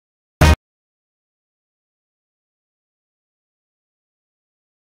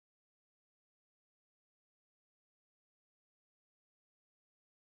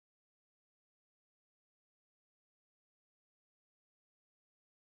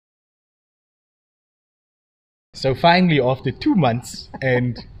So finally, after 2 months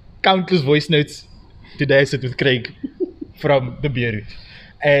and countless voice notes, today I sit with Craig from the Beer Route.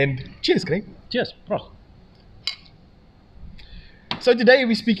 And cheers, Craig. Cheers, Prost. So today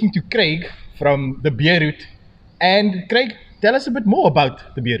we're speaking to Craig from the Beer Route. And Craig, tell us a bit more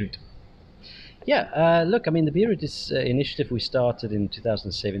about the Beer Route. Yeah, look, I mean, the Beer Route is an initiative we started in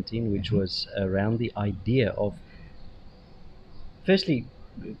 2017, which was around the idea of, firstly,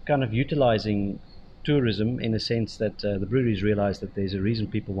 kind of utilizing tourism in a sense that the breweries realize that there's a reason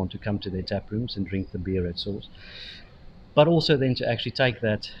people want to come to their tap rooms and drink the beer at source, but also then to actually take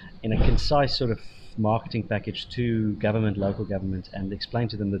that in a concise sort of marketing package to government, local government, and explain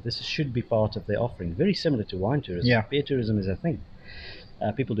to them that this should be part of their offering. Very similar to wine tourism. Yeah. Beer tourism is a thing.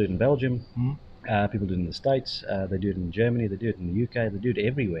 People do it in Belgium. Mhm. People do it in the States. They do it in Germany. They do it in the UK. They do it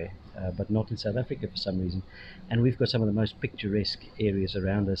everywhere, but not in South Africa for some reason. And we've got some of the most picturesque areas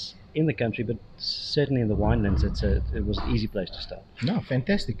around us in the country, but certainly in the winelands, it was an easy place to start. No,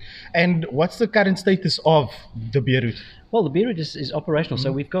 fantastic. And what's the current status of the Beer Route? Well, the Beer Route is operational,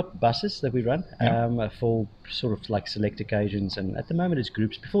 so we've got buses that we run for sort of like select occasions, and at the moment it's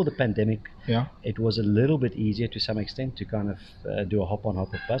groups. Before the pandemic, Yeah. it was a little bit easier to some extent to kind of do a hop-on,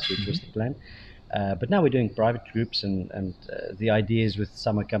 hop-off bus, which was the plan. But now we're doing private groups, and the idea is with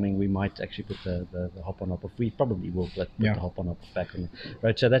summer coming, we might actually put the hop-on, hop-off. We probably will put Yeah. the hop-on, hop-off back on the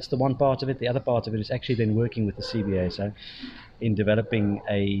road. So that's the one part of it. The other part of it is actually then working with the CBA, in developing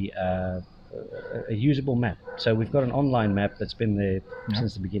a usable map. So we've got an online map that's been there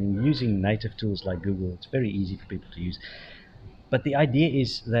since the beginning, using native tools like Google. It's very easy for people to use. But the idea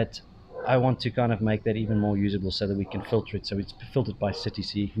is that I want to kind of make that even more usable so that we can filter it. So it's filtered by city.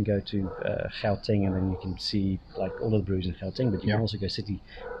 So you can go to Gauteng and then you can see like all of the breweries in Gauteng, but you can also go city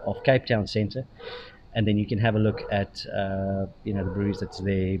of Cape Town centre. And then you can have a look at the breweries that's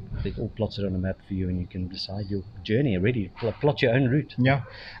there. It all plotted on a map for you, and you can decide your journey already. Plot your own route. Yeah.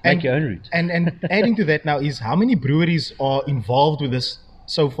 Make your own route. And adding to that now is how many breweries are involved with this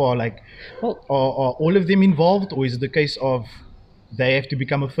so far? Like, Well, are all of them involved, or is it the case of they have to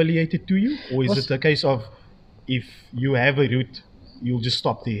become affiliated to you, or is it the case of if you have a route, you'll just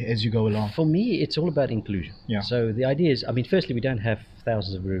stop there as you go along? for me, it's all about inclusion. Yeah. So the idea is, I mean, firstly, we don't have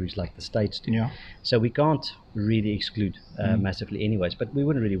thousands of breweries like the States do. Yeah. So we can't really exclude massively anyways, but we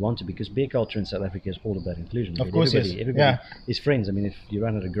wouldn't really want to, because beer culture in South Africa is all about inclusion. Of course, yes. Everybody is friends. I mean, if you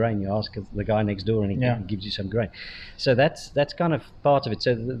run out of grain, you ask the guy next door and he gives you some grain. So that's kind of part of it.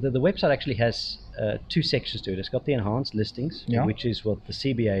 So the website actually has two sections to it. It's got the enhanced listings, which is what the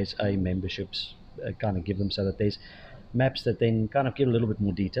CBA's A memberships kind of give them, so that there's maps that then kind of give a little bit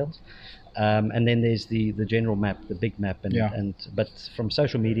more details. And then there's the general map, the big map, but from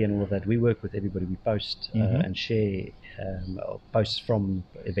social media and all of that, we work with everybody. We post and share posts from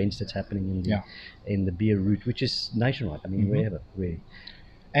events that's happening in the Beer Route, which is nationwide. I mean, wherever, really.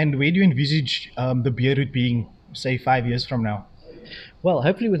 And where do you envisage the Beer Route being, say, 5 years from now? Well,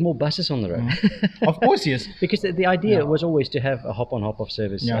 hopefully with more buses on the road. Of course, yes. Because the idea was always to have a hop-on, hop-off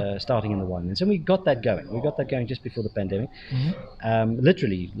service starting in the winelands. And we got that going. We got that going just before the pandemic.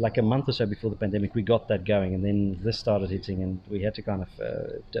 Literally, like a month or so before the pandemic, we got that going. And then this started hitting, and we had to kind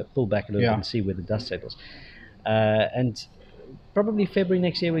of pull back a little bit and see where the dust settles. And probably February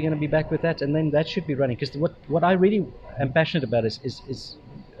next year, we're going to be back with that. And then that should be running. Because what I really am passionate about is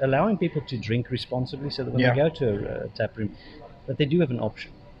allowing people to drink responsibly, so that when they go to a tap room, that they do have an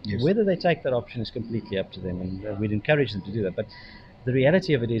option. Yes. Whether they take that option is completely up to them, and we'd encourage them to do that. But the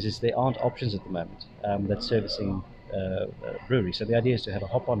reality of it is there aren't options at the moment that's servicing breweries. So the idea is to have a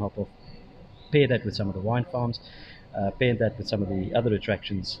hop-on, hop-off, pair that with some of the wine farms, pair that with some of the other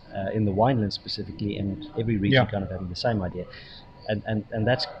attractions in the winelands specifically, and every region kind of having the same idea. And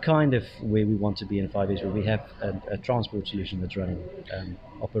that's kind of where we want to be in 5 years, where we have a transport solution that's running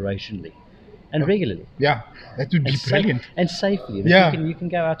operationally and regularly. Yeah, that would be brilliant. And safely. Yeah. You can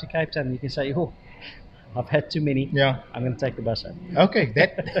go out to Cape Town and you can say, oh, I've had too many. Yeah. I'm going to take the bus home. Okay,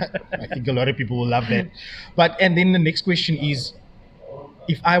 that I think a lot of people will love that. And then the next question is,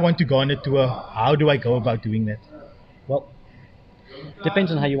 if I want to go on a tour, how do I go about doing that? Well, depends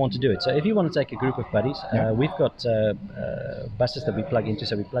on how you want to do it. So if you want to take a group of buddies, we've got buses that we plug into.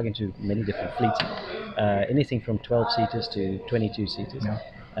 So we plug into many different fleets, anything from 12 seaters to 22 seaters. Yeah.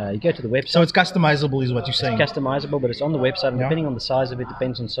 You go to the website. So it's customizable, is what you're saying? It's customizable, but it's on the website, and depending on the size of it,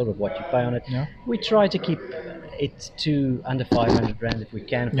 depends on sort of what you pay on it. We try to keep it to under 500 rand if we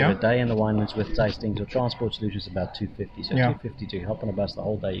can for a day in the winelands with tastings, or transport solutions about 250. So 250 to hop on a bus the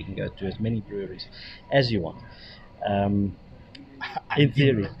whole day. You can go to as many breweries as you want. In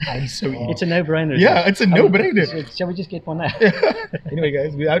theory, it's a no-brainer. Yeah, it's a no-brainer. Shall we just get one now? Anyway,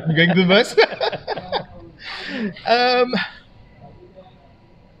 guys, we're going to the bus. Um,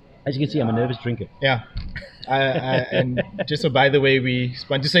 As you can see, I'm a nervous drinker. yeah. And just so by the way, we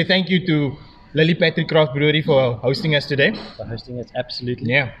want to say thank you to Lily Patrick Craft Brewery for hosting us today. For hosting us,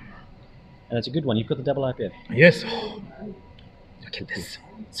 absolutely. Yeah. And it's a good one. You've got the double IPA. Yes. Look at this.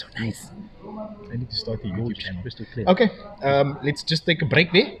 It's so nice. I need to start the YouTube Gorgeous, channel. crystal clear. Okay. Let's just take a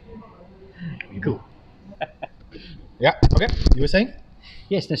break there. Cool. Yeah. Okay. You were saying?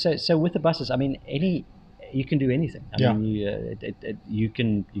 Yes. No, so with the buses, I mean, you can do anything. I mean, you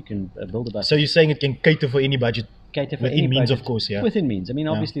can build a bus. So you're saying it can cater for any budget? Cater for within any means, budget, of course. Yeah. Within means. I mean,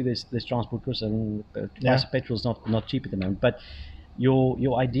 obviously there's transport costs, and the price of petrol is not cheap at the moment. But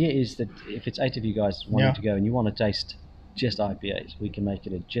your idea is that if it's 8 of you guys wanting to go and you want to taste just IPAs, we can make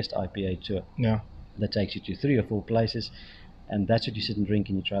it a just IPA tour. Yeah. That takes you to 3 or 4 places, and that's what you sit and drink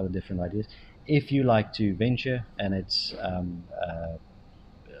and you try the different ideas. If you like to venture, and it's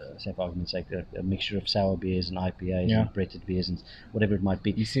say for argument's sake, a mixture of sour beers and IPAs and breaded beers and whatever it might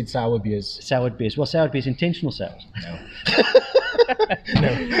be. You said sour beers. Sour beers. Well, sour beers, intentional sours. No.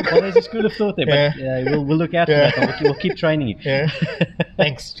 No. Well, there's a school of thought there, but we'll look out for that. And we'll keep training you. Yeah.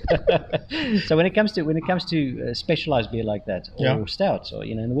 Thanks. So when it comes to specialized beer like that, or stouts, or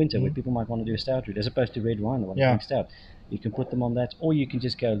in the winter where people might want to do a stout route as opposed to red wine, they want to drink stout. You can put them on that, or you can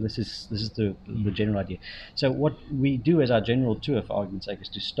just go. This is the general idea. So what we do as our general tour, for argument's sake, is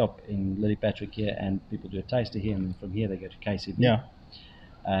to stop in Lily Patrick here, and people do a taster here, and then from here they go to KCB. Yeah.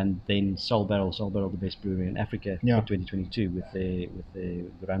 And then Soul Barrel, the best brewery in Africa for 2022 with the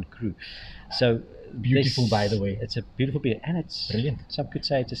Grand Cru. So beautiful, by the way. It's a beautiful beer, and it's brilliant. Some could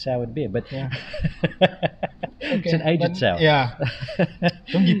say it's a soured beer, but it's an Okay, aged sour. Yeah.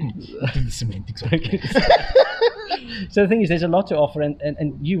 Don't get into the semantics of it. So the thing is, there's a lot to offer,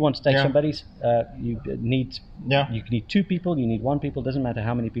 and you want to take somebody's. You need 2 people, you need 1 people. Doesn't matter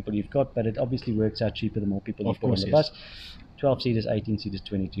how many people you've got, but it obviously works out cheaper the more people you put on the bus. 12 seaters, 18 seaters,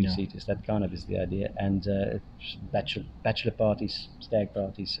 22 seaters. That kind of is the idea. And bachelor parties, stag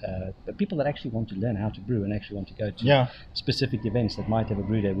parties, but people that actually want to learn how to brew and actually want to go to specific events that might have a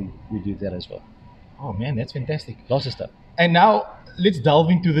brew day, we do that as well. Oh man, that's fantastic. Lots of stuff. And now let's delve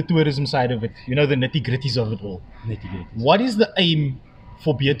into the tourism side of it. The nitty-gritties of it all. What is the aim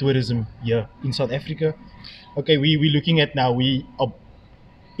for beer tourism here in South Africa? Okay, we're looking at now, we are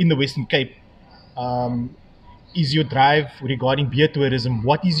in the Western Cape. Is your drive regarding beer tourism?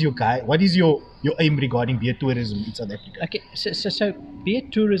 What is your aim regarding beer tourism in South Africa? Okay, so beer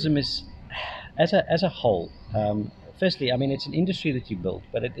tourism is, as a whole, firstly, I mean, it's an industry that you build,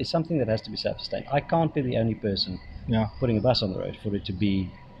 but it is something that has to be self-sustained. I can't be the only person putting a bus on the road for it to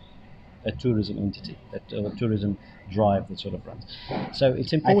be a tourism entity, a tourism drive that sort of runs. So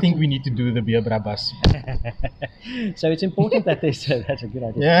it's important. I think we need to do the beer bra bus. So it's important that there's that's a good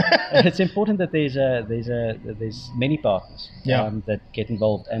idea. Yeah. It's important that there's many partners that get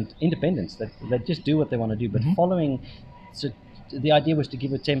involved, and independents that just do what they want to do, but following. So the idea was to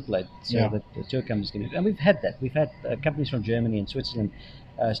give a template so that the tour companies can do, and we've had that. We've had companies from Germany and Switzerland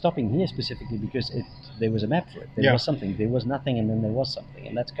stopping here specifically because there was a map for it. There was something. There was nothing, and then there was something,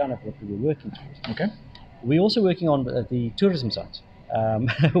 and that's kind of what we were working towards. Okay. We're also working on the tourism sites,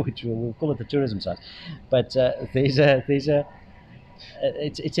 which we'll call it the tourism sites. But it's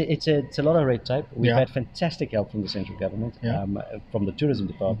a lot of red tape. We've had fantastic help from the central government, from the tourism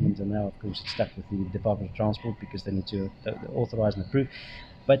department, and now of course it's stuck with the Department of Transport because they need to authorize and approve.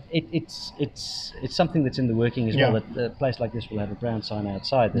 But it's something that's in the working as well. That a place like this will have a brown sign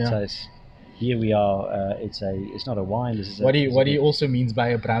outside that says, "Here we are." It's not a wine. This is what he also means by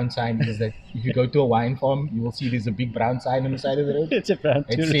a brown sign is that if you go to a wine farm, you will see there's a big brown sign on the side of the road. It's a brown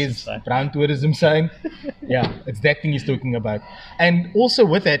tourism sign. Brown tourism sign. Yeah, it's that thing he's talking about. And also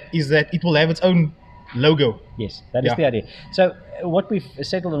with that is that it will have its own logo. Yes, that is the idea. So what we've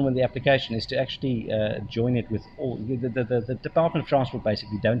settled on with the application is to actually join it with all the Department of Transport.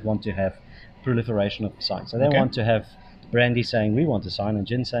 Basically, don't want to have proliferation of signs. So they want to have brandy saying we want to sign, and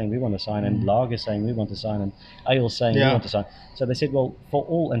gin saying we want to sign, and lager saying we want to sign, and ale saying we want to sign. So they said, well, for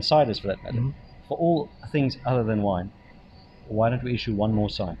all, and ciders for that matter, for all things other than wine, why don't we issue one more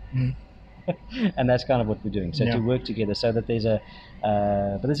sign? And that's kind of what we're doing. So to work together, so that there's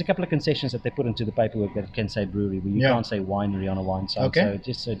but there's a couple of concessions that they put into the paperwork that can say brewery, where you can't say winery on a wine sign. So it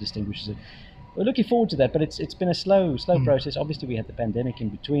just distinguishes it. We're looking forward to that, but it's been a slow process. Obviously, we had the pandemic in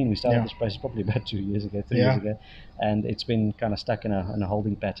between. We started this process probably about 3 years ago, and it's been kind of stuck in a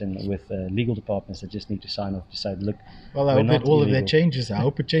holding pattern with legal departments that just need to sign off to say, look. Well, I hope that all of that changes. I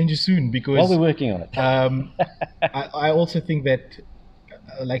hope it changes soon because. Well, we're working on it. I also think that,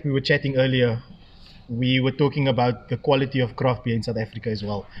 like we were chatting earlier, we were talking about the quality of craft beer in South Africa as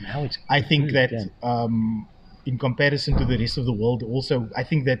well. Now it's I think that in comparison to the rest of the world. Also, I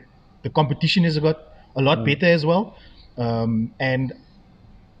think that the competition has got a lot better as well. And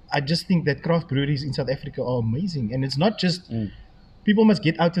I just think that craft breweries in South Africa are amazing. And it's not just, people must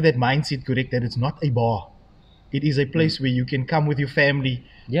get out of that mindset, correct, that it's not a bar. It is a place where you can come with your family.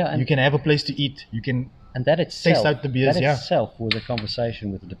 Yeah, you can have a place to eat. You can and that itself, taste out the beers. That itself was a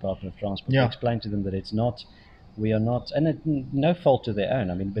conversation with the Department of Transport to explain to them that it's not, we are not, and no fault to their own.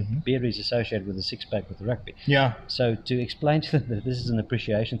 I mean, but beer is associated with a six-pack with the rugby. Yeah. So to explain to them that this is an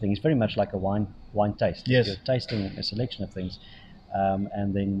appreciation thing, it's very much like a wine taste. Yes. You're tasting a selection of things,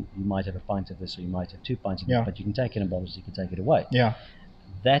 and then you might have a pint of this, or you might have 2 pints of this, but you can take it in bottles, you can take it away. Yeah.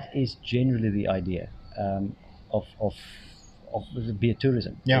 That is generally the idea of the beer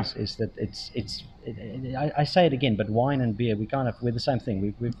tourism. Yeah. Is that I say it again, but wine and beer, we're the same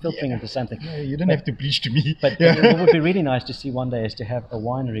thing. We're filtering into something. Yeah, you don't have to preach to me. But what would be really nice to see one day is to have a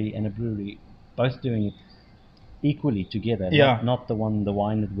winery and a brewery both doing it equally together. Not the wine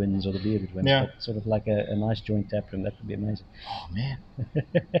that wins or the beer that wins, but sort of like a nice joint tap room. That would be amazing. Oh man.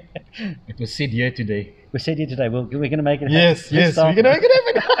 It was said here today. We're said here today. We're going to make it happen. Yes, we're going to make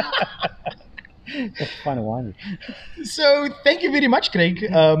it happen. Just find a winery. So thank you very much, Craig.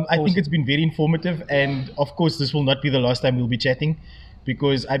 I think it's been very informative, and of course this will not be the last time we'll be chatting,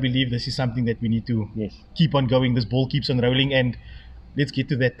 because I believe this is something that we need to keep on going. This ball keeps on rolling, and let's get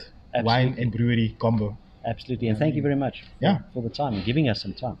to that wine and brewery combo. Absolutely, and thank you very much for the time and giving us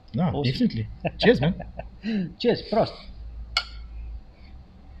some time. No, awesome. Definitely. Cheers, man. Cheers, Prost.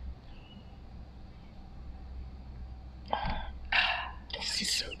 This is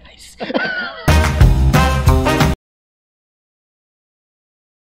so nice.